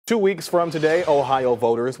2 weeks from today, Ohio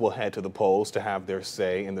voters will head to the polls to have their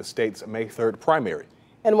say in the state's May 3rd primary.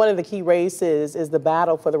 And one of the key races is the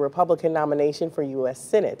battle for the Republican nomination for U.S.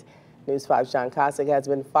 Senate. News 5's John Kosick has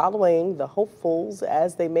been following the hopefuls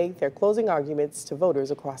as they make their closing arguments to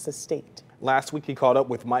voters across the state. Last week, he caught up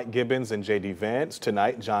with Mike Gibbons and J.D. Vance.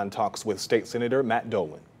 Tonight, John talks with State Senator Matt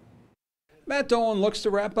Dolan. Matt Dolan looks to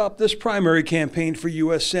wrap up this primary campaign for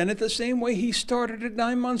U.S. Senate the same way he started it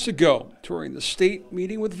 9 months ago, touring the state,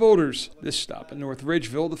 meeting with voters. This stop in North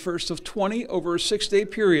Ridgeville, the first of 20 over a 6-day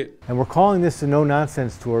period. And we're calling this a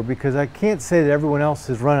no-nonsense tour because I can't say that everyone else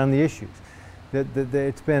has run on the issues. That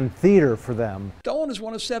it's been theater for them. Dolan is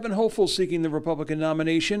one of 7 hopefuls seeking the Republican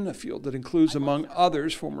nomination, a field that includes, among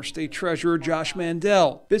others, former state treasurer Josh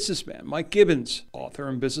Mandel, businessman Mike Gibbons, author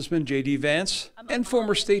and businessman J.D. Vance, and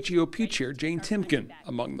former state GOP chair Jane Timken.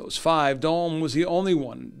 Among those 5, Dolan was the only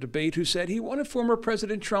one in debate who said he wanted former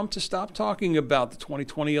President Trump to stop talking about the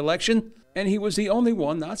 2020 election. And he was the only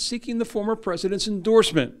one not seeking the former president's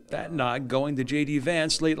endorsement. That nod going to J.D.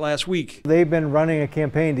 Vance late last week. They've been running a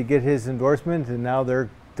campaign to get his endorsement, and now they're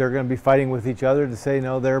going to be fighting with each other to say,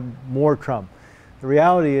 no, they're more Trump. The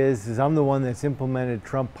reality is I'm the one that's implemented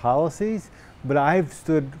Trump policies, but I've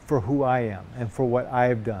stood for who I am and for what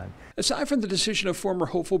I've done. Aside from the decision of former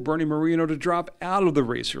hopeful Bernie Moreno to drop out of the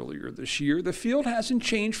race earlier this year, the field hasn't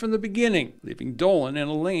changed from the beginning, leaving Dolan in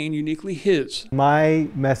a lane uniquely his. My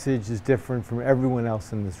message is different from everyone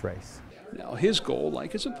else in this race. Now his goal,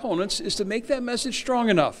 like his opponents, is to make that message strong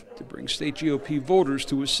enough to bring state GOP voters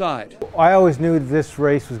to his side. I always knew this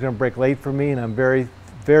race was going to break late for me, and I'm very,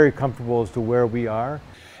 very comfortable as to where we are.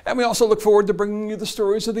 And we also look forward to bringing you the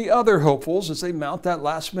stories of the other hopefuls as they mount that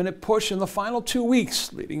last-minute push in the final 2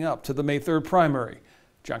 weeks leading up to the May 3rd primary.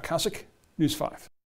 John Kosick, News 5.